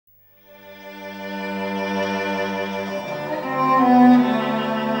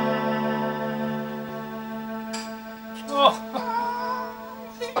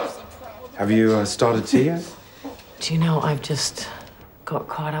Have you started tea yet? Do you know, I've just got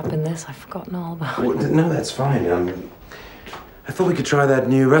caught up in this. I've forgotten all about it. Well, no, that's fine. I thought we could try that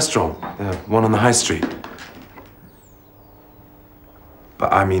new restaurant, the one on the high street.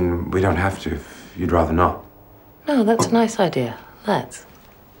 But, I mean, we don't have to if you'd rather not. No, that's a nice idea. Let's.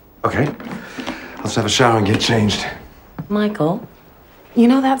 Okay. I'll just have a shower and get changed. Michael, you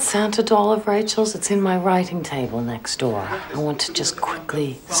know that Santa doll of Rachel's? It's in my writing table next door. I want to just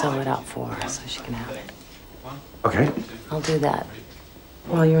quickly sew it up for her so she can have it. Okay. I'll do that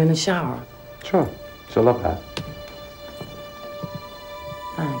while you're in the shower. Sure. She'll love that.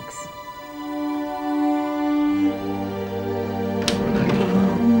 Thanks.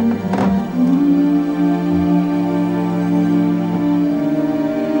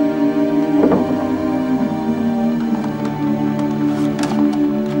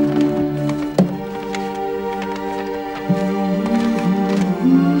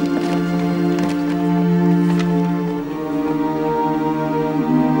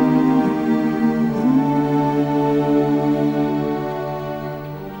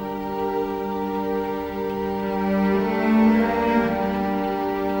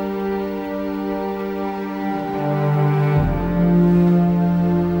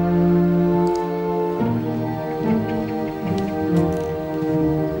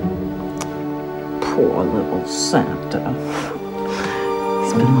 Poor little Santa.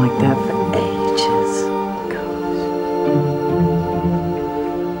 He's been like that for ages. Gosh.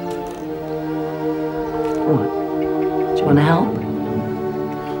 What? Do you want to help?